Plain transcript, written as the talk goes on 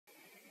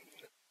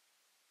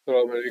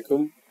Assalamu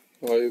alaikum.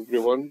 Hi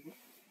everyone.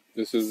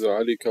 This is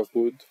Ali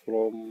Kafoud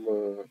from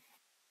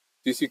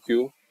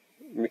TCQ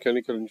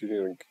Mechanical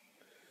Engineering.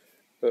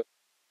 Uh,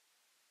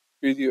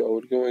 Video I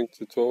was going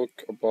to talk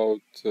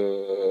about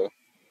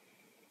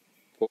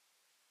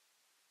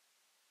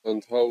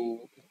and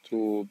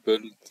to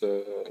build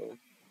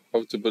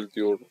how to build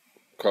your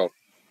car.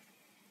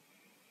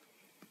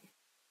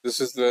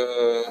 This is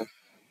the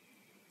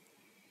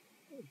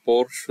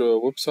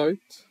Porsche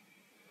website.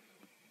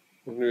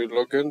 When we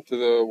log into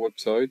the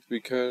website, we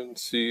can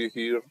see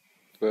here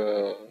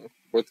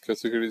what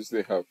categories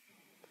they have.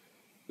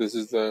 This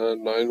is the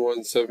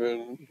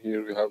 917.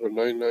 Here we have a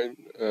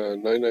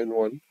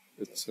 991.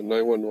 It's a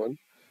 911.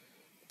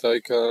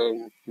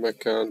 Taycan,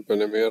 Macan,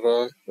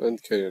 Panamera,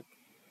 and Cayenne.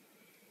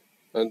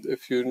 And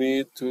if you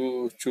need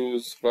to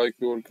choose, like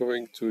you're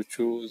going to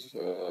choose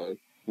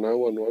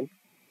 911,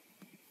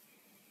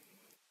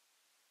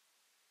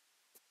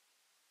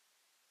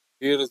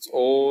 here it's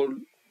all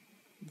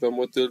the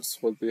models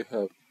what they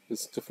have.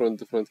 It's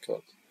different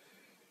cars.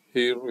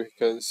 Here we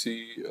can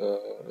see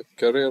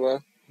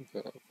Carrera,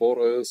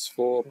 4S,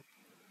 4,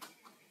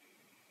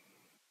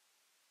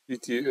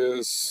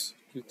 GTS,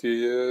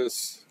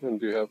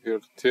 and you have here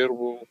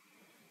Turbo,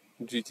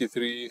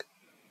 GT3,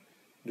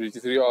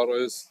 GT3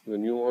 RS, the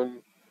new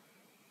one,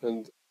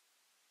 and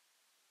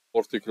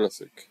Forte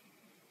Classic.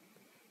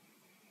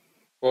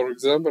 For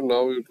example,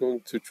 now we're going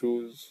to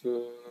choose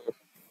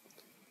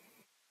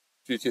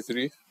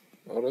GT3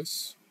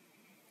 RS,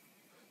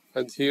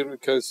 and here we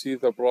can see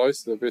the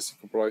price, the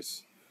basic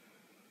price.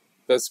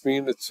 That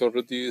means it's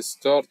already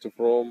start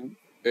from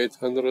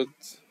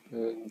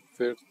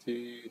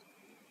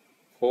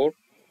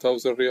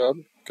 834,000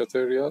 Riyal,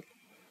 Qatar Riyal.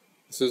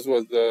 This is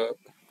what the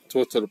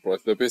total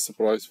price, the basic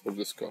price for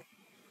this car.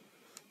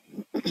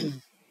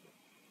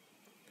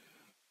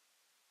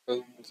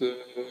 And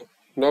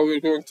now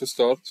we're going to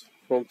start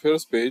from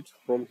first page.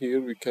 From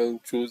here we can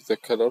choose the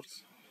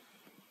colors.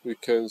 We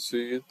can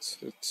see it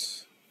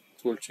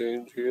will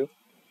change here.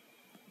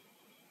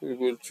 We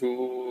will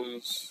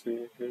choose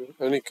here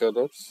any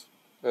colors,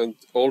 and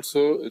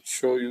also it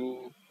show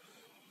you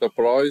the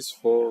price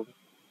for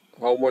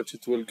how much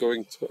it will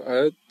going to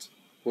add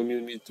when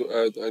you need to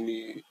add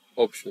any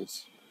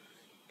options.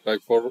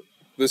 Like for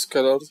this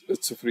colors,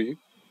 it's free,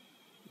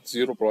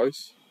 zero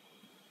price,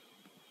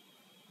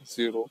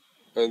 zero.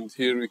 And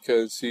here we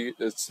can see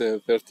it's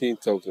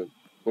 13,000.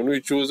 When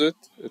we choose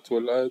it, it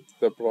will add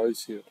the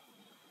price here.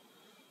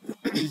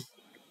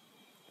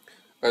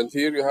 And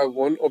here you have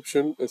one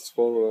option, it's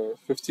for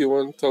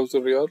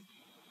 51,000 Riyal.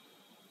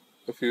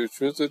 If you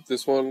choose it,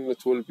 this one,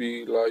 it will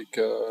be like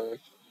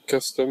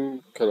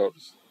custom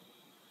colors.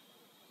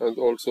 And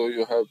also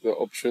you have the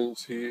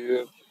options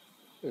here.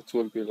 It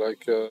will be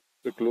like a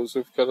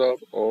exclusive color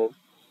or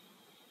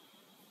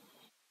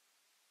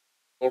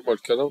normal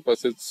color,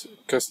 but it's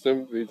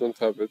custom. We don't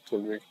have it,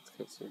 we'll make it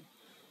custom.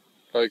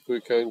 Like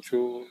we can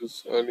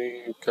choose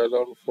any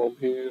color from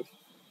here,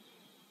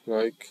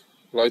 like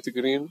light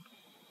green.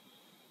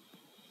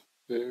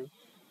 There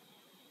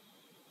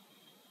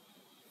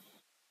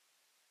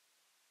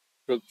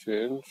should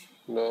change.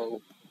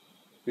 Now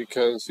we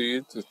can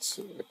see it's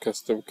a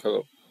custom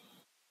color.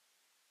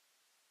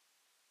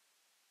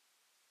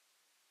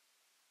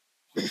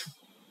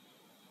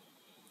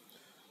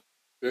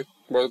 Okay,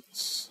 but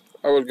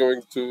I was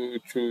going to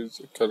choose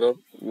a color,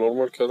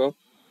 normal color.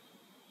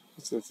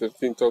 It's a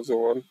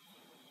 13,001.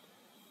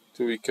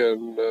 So we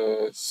can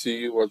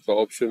see what the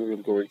option we're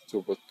going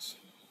to put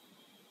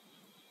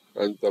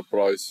and the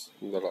price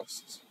in the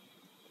last.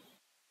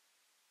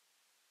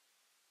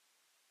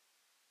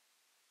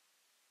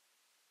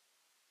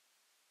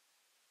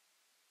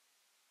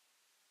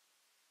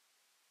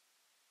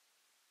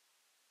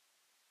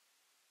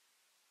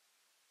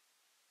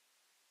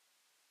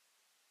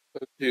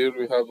 And here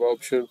we have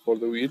option for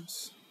the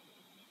wheels.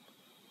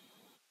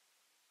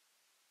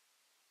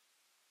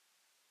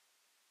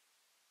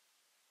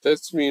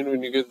 That's mean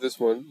when you get this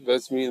one,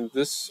 that's mean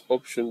this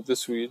option,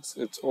 this wheels,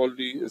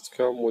 it's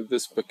come with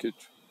this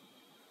package.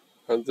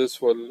 And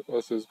this one,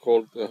 what is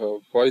called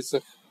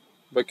Weissach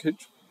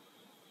package.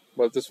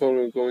 But this one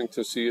we're going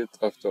to see it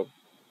after.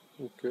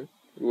 Okay.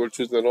 We will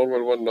choose the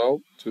normal one now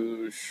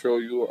to show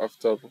you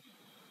after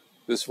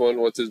this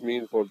one what is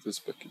mean for this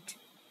package.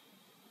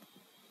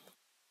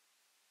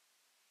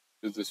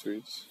 Use this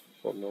wheels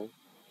for now.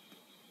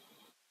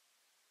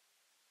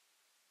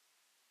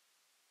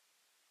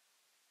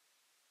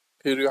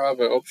 Here you have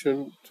an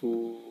option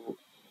to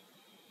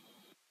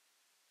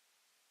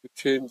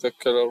change the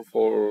color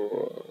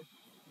for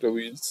the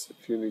wheels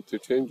if you need to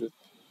change it.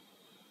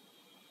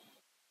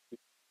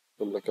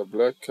 From like a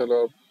black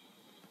color.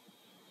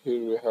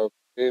 Here we have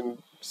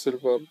in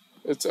silver.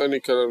 It's any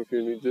color if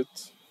you need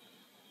it.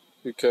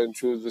 You can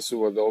choose. This is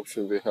what the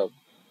option they have.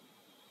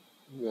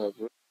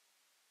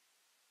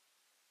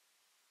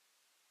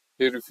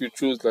 Here if you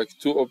choose like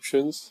two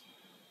options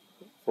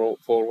for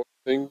one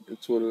thing,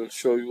 it will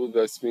show you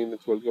that mean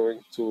it will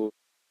going to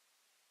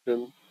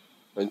and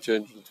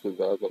change it with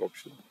the other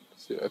option.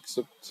 Say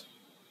accept.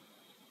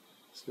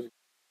 Say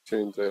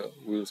change the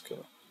wheels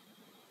color,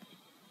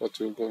 but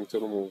we're going to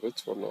remove it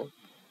for now.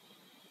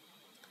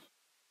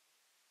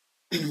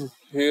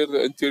 Here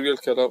the interior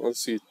color and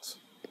seat.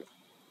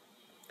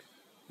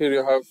 Here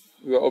you have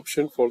the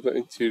option for the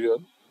interior.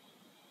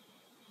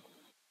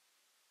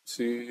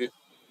 See,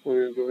 when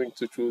you're going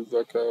to choose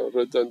like a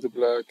red and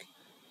black,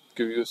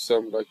 give you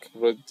some like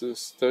red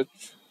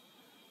stitch.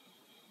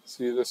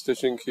 See the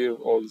stitching here,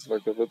 all is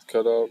like a red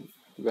color.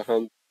 The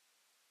hand,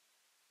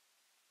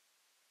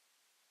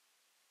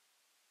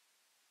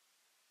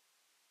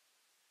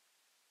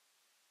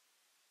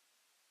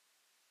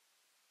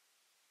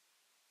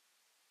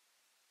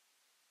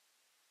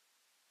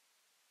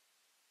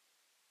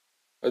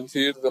 and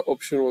here the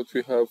option what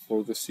we have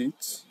for the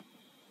seats.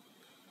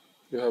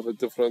 You have a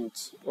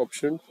different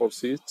option for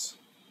seats.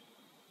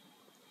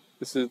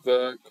 This is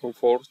the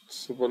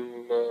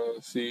comfortable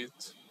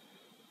seat,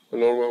 a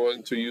normal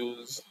one to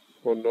use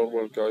for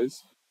normal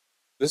guys.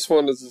 This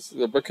one is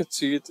the bucket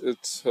seat.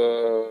 It's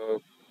a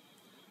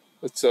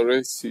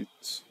race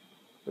seat.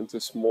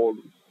 It's small.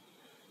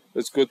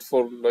 It's good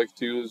for like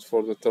to use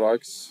for the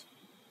tracks.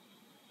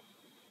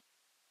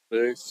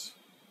 Race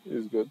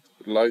is good.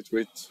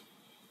 Lightweight.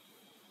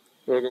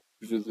 We're going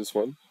to use this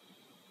one.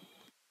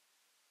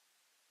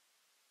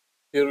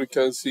 Here we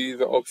can see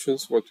the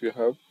options what we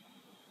have.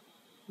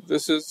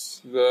 This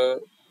is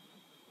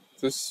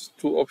this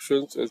two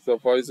options is the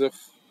visor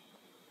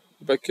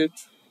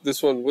package.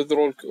 This one with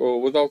roll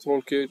or without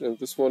roll cage, and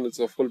this one is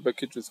a full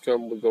package. It's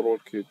come with the roll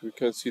cage. We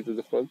can see the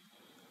difference.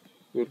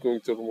 We're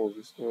going to remove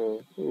this.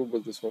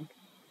 Remove this one.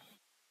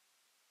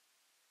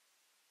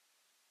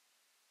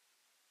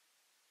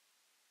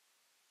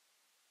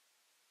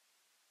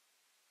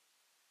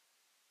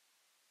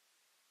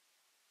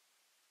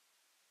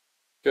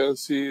 You can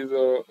see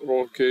the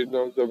roll cage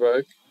now at the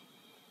back.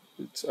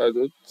 It's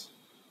added.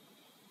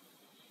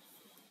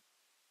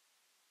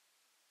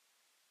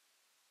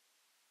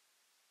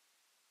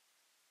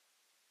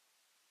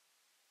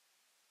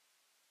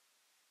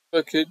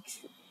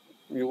 Package.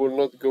 You will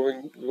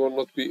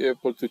not be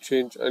able to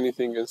change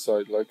anything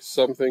inside. Like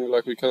something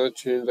like we cannot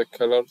change the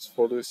colors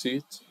for the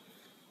seat,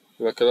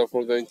 the color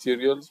for the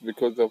interiors,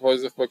 because the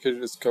visor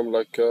package is come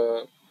like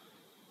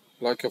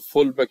a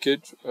full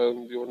package,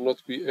 and you will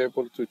not be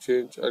able to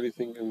change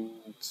anything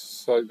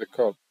inside the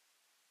car.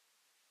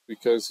 We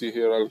can see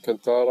here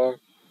Alcantara.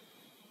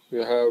 We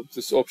have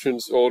these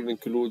options all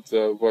include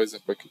the visor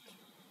package.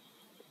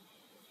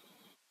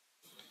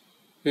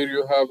 Here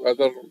you have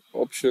other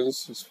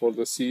options for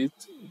the seat.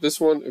 This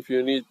one, if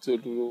you need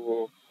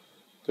to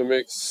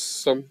make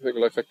something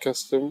like a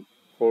custom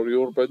for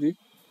your body,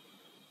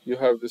 you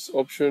have this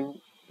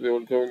option. They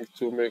will going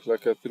to make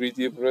like a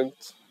 3D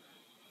print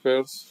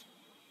first.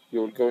 You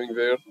will going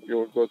there. You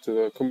will go to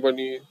the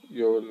company.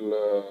 You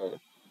will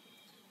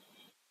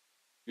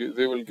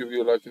they will give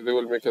you like they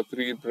will make a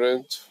 3D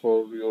print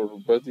for your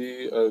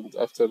body, and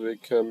after they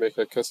can make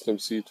a custom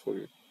seat for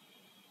you.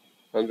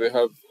 And they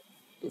have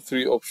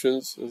three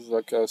options. It's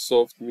like a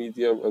soft,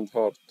 medium, and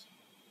hard.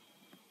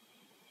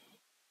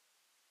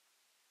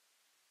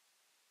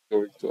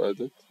 Going to add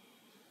it.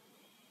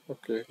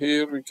 Okay,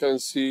 here we can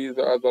see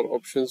the other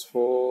options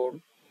for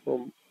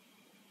from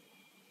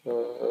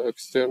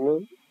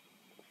external.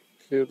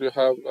 Here you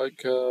have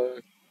like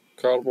a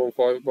carbon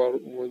fiber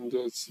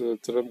windows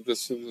trim.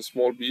 This is a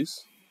small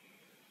piece.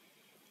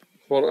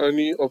 For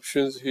any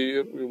options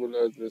here, we will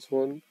add this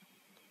one.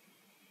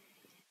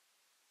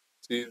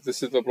 See,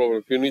 this is the problem.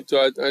 If you need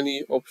to add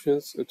any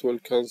options, it will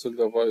cancel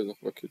the visor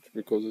package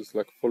because it's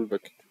like full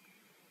package.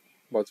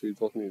 But we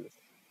don't need it.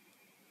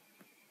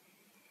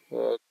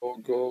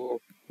 Logo.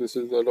 This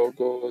is the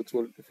logo. It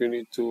will, if you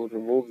need to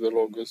remove the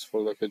logos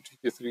for like a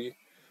GT3,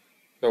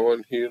 the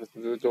one here,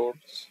 the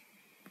doors.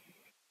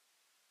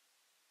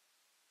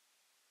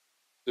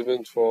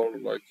 Depends for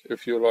like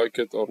if you like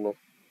it or not.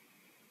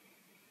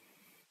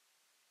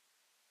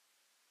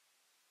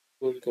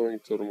 We're going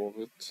to remove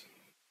it.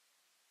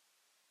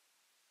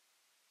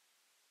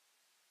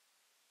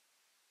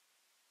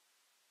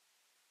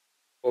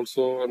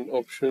 Also an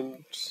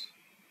option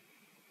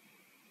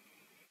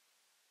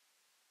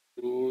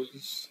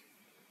use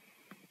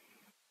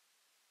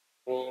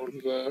for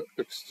the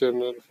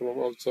external from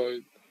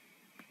outside.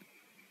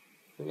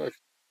 Like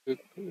it,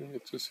 you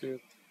need to see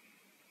it.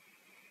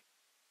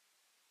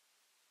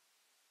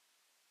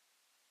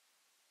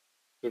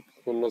 It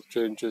will not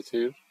change it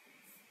here.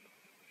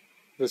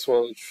 This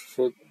one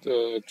should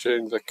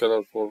change the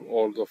color for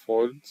all the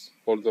foils,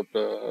 all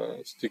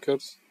the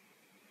stickers.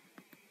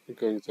 We're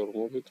going to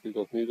remove it, we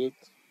don't need it.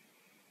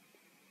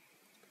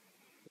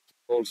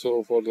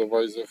 Also for the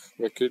visor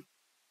bucket,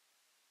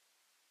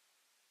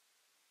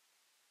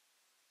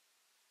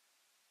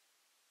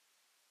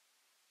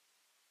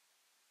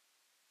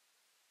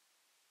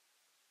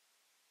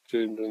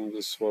 changing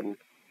this one.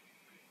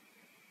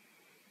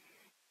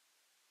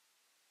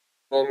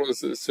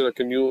 Always it's like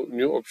a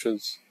new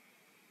options.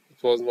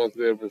 It was not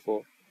there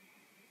before.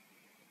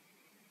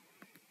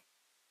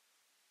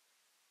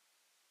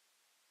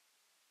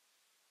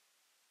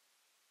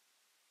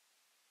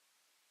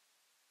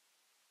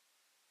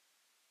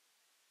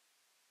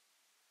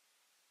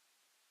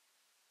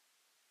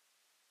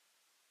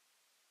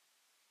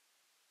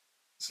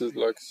 This is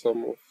like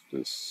some of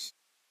this.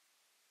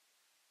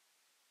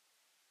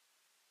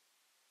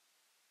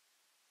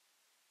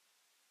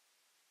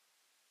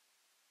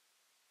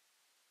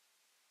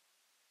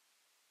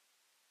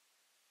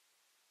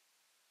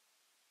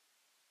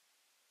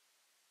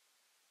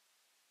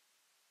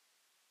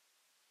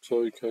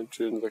 So you can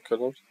change the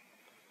color,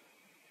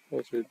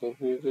 but we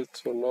don't need it.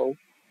 So now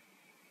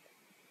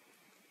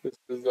this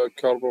is the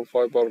carbon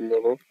fiber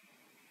mirror.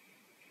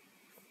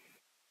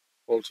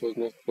 Also, it's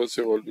not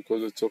possible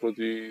because it's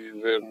already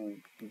there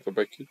in the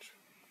package.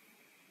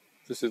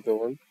 This is the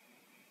one.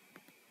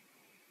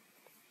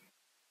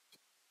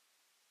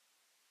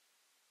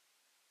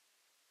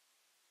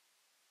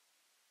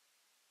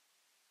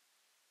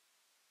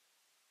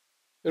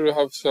 Here we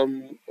have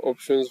some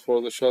options for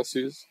the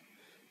chassis.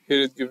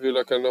 Here it gives you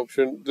like an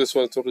option. This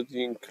one's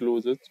already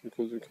included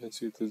because you can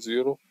see it is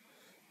 0.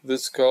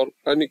 This car,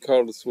 any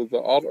cars with the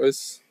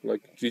RS,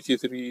 like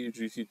GT3,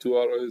 GT2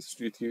 RS,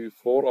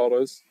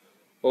 GT4 RS,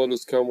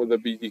 always come with the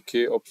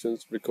BDK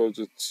options because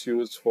it's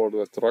used for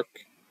the truck.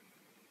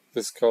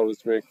 This car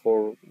is made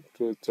for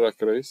to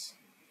track race.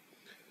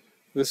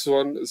 This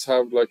one is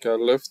have like a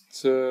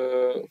left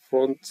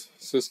front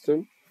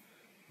system.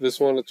 This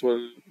one it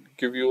will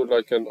give you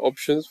like an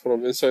options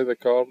from inside the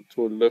car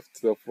to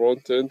lift the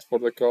front end for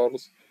the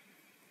cars.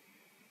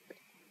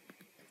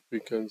 We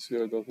can see,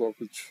 I don't know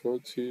if it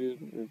shows here,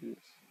 maybe.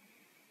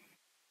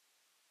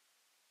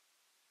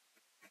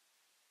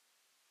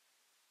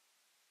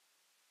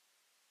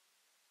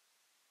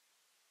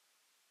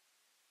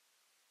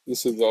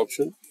 This is the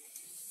option.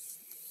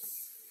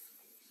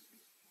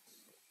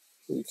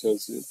 You can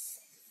see.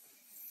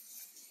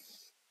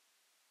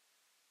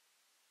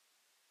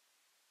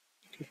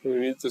 We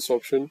need this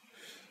option.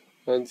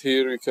 And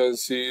here you can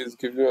see it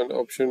gives you an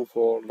option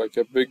for like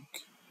a big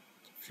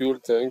fuel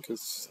tank.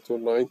 It's to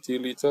 90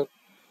 liter.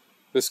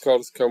 This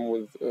cars come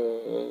with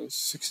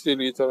 60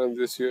 liter, and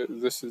this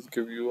is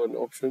give you an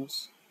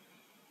options.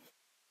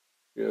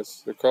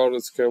 Yes, the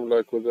cars come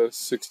like with a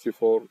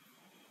 64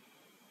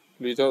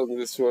 liter, and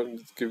this one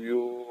give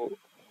you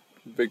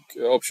big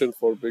option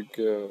for big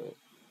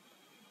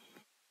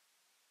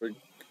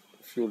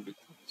fuel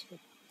liter.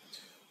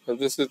 And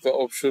this is the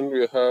option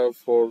we have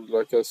for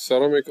like a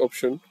ceramic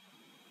option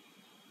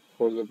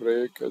for the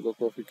brake. I don't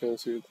know if you can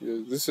see it.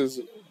 Yeah, this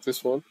is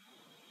this one.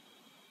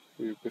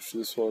 You push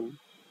this one.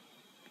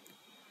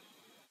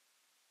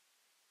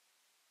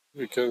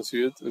 You can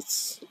see it.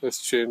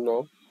 It's changed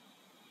now.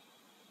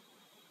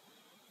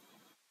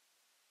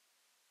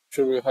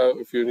 Option we have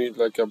if you need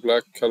like a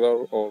black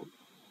color, or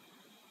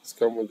it's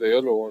come with the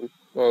yellow one.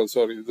 Oh,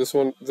 sorry. This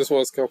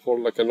one's come for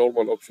like a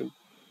normal option.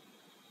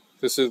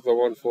 This is the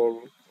one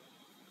for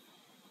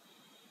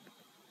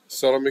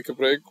ceramic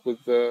brake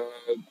with the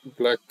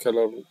black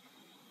color,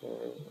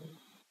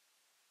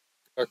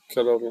 black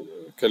color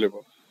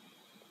caliber.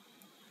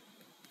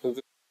 And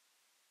the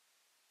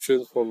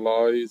options for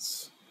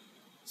lights.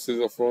 This is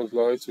the front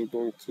lights. We're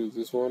going to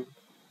this one.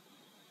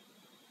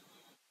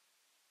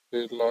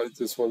 Tail light.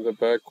 This one, the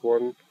back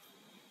one.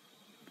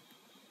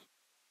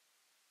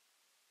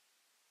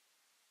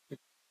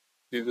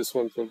 See, this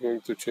one we're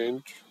going to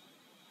change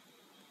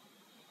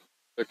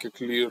like a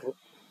clear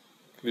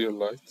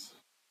light.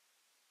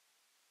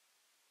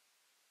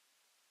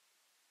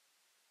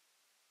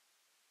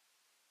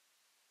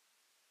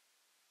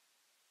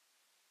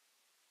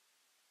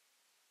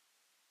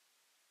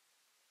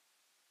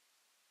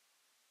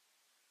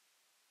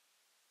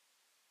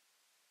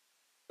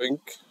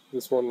 Pink.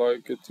 This one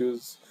like it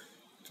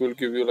will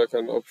give you like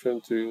an option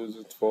to use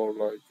it for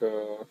like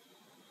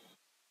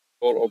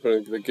for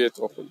opening the gate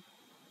open.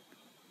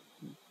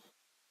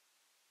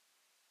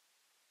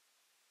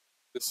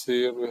 This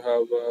here we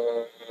have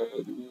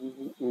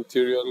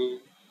interior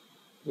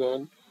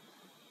design,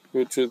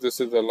 which is this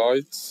is the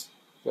lights.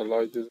 The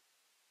light is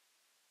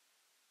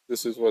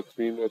this is what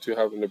you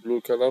have in the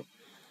blue color.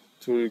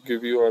 To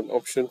give you an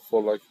option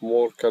for like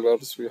more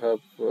colors, we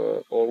have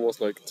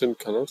almost like 10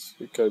 colors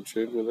you can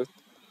change with it.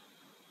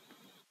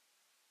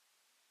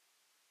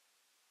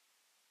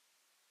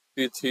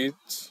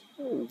 Heat.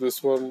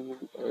 This one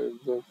I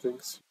don't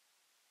think so.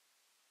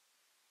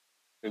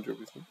 Change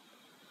everything.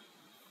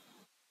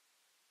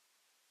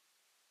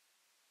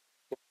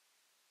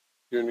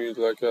 You need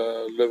like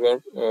a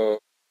leather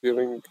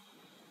steering.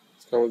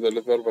 It's come with a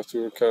leather, but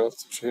you cannot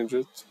change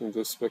it in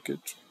this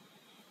package.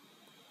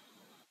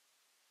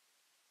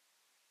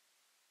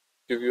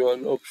 Give you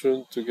an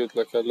option to get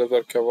like a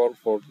leather cover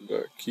for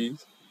the key,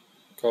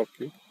 car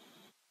key.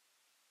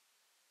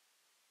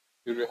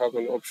 Here you have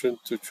an option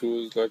to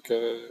choose like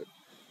a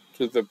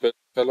choose the belt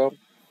color.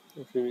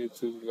 If you need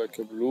to like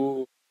a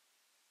blue,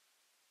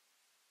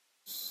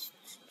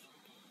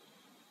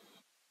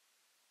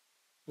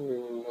 we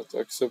will not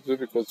accept it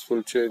because it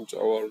will change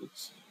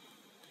ours.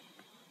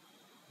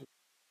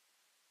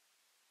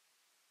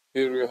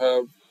 Here you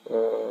have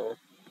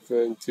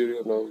the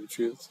interior now, which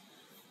is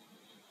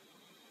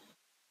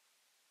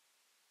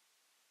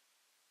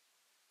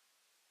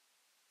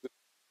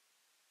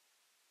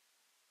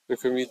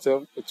If you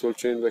meter, it will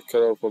change the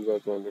color for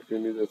that one. If you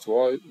need it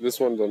white, this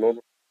one the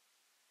normal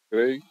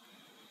gray,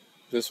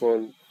 this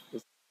one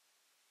is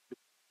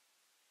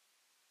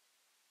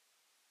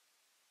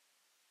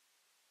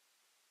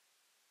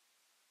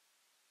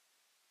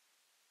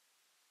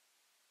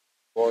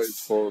white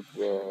for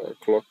the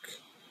clock.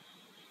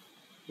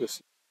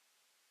 This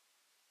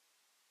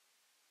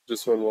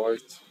this one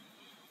white.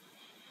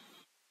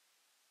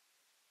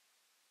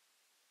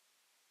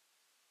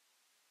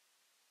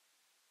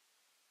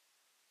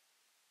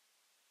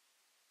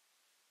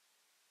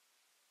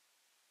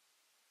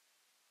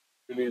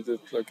 You need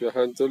it like a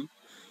handle,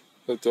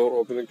 the door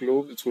opening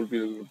globe. It will be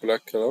in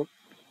black color.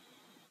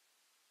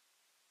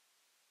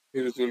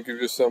 Here it will give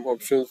you some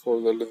options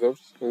for the leather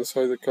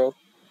inside the car.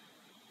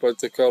 But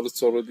the car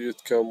it's already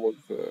it come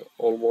with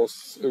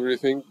almost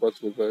everything,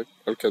 but with the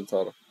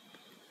Alcantara.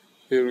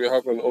 Here we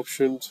have an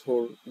option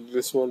for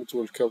this one. It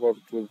will cover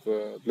it with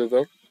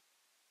leather.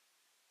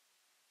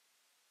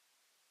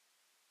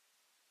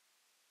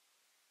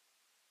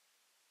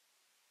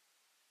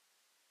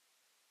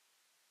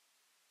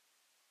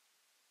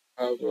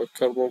 Have a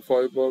carbon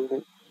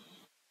fiber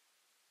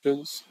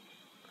options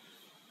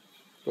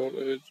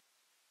storage.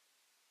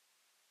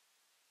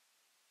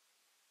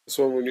 This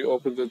one when you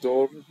open the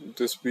door,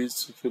 this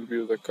piece it will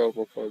be the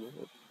carbon fiber.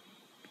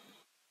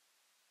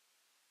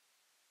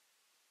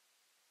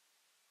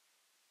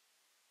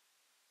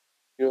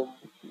 Aluminum,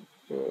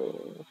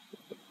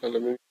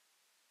 aluminum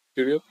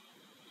material,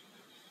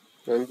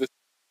 and this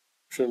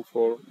option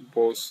for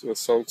both the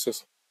sound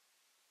system.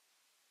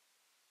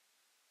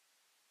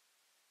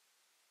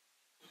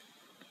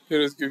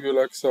 Here it give you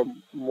like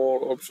some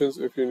more options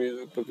if you need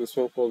it, but this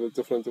one for the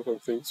different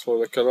things. For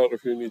the color,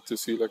 if you need to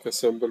see like a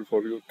symbol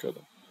for your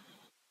color.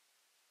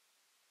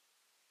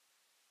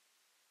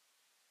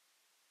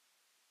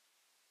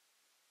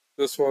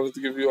 This one it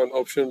give you an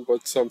option,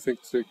 but something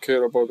to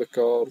care about the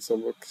car,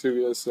 some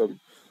bacteria, some.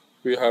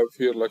 We have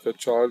here like a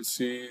child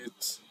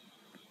seat.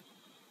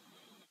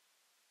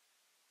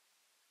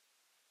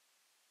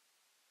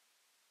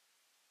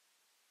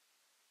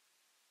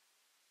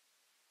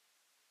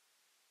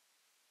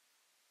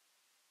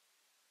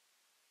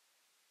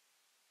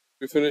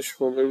 We finish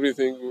from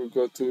everything. We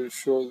got to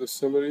show the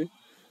summary,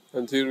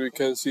 and here we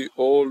can see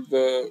all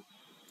the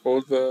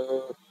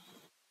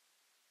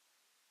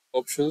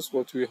options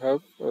what we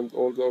have and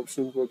all the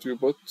options what we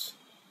bought.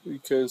 We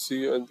can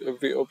see and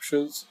every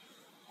options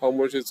how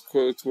much it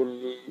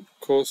will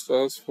cost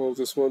us for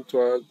this one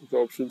to add the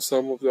option.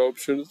 Some of the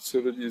options it's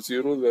already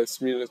zero. That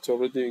means it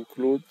already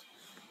includes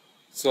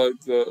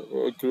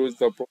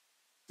the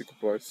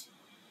price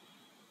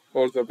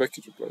or the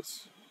package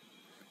price.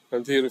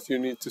 And here if you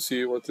need to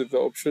see what is the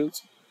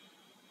options,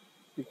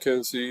 you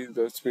can see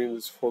that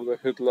means for the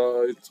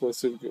headlights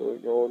what's it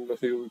going on.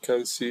 Here we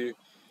can see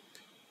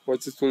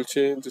what it will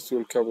change. It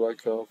will come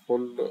like a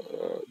full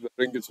the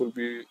ring it will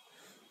be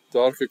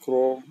dark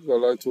chrome, the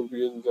light will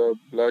be in the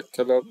black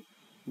color,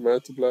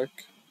 matte black.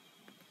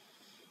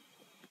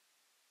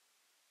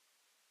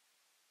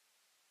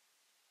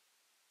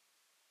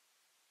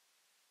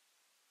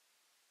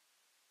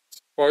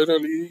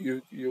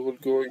 Finally you will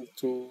going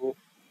to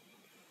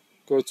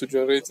go to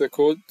generate the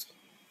code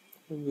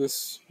in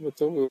this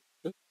button.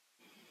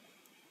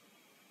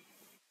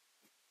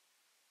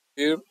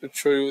 Here it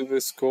show you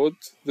this code.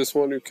 This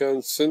one you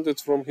can send it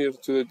from here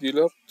to the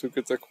dealer to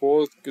get a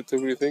quote, get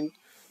everything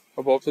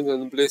about it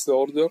and place the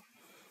order.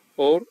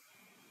 Or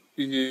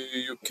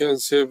you can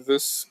save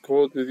this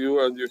code with you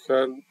and you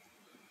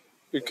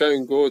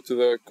can go to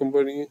the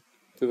company,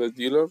 to the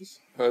dealers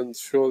and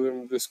show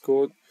them this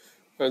code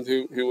and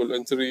he will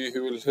enter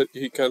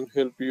he can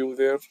help you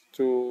there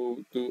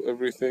to do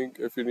everything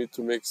if you need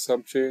to make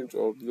some change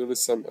or there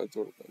is some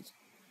advertise.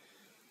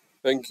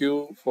 Thank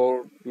you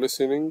for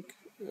listening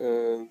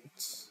and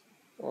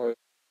I,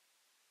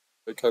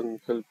 I can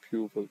help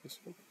you for this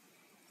one.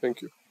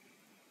 Thank you.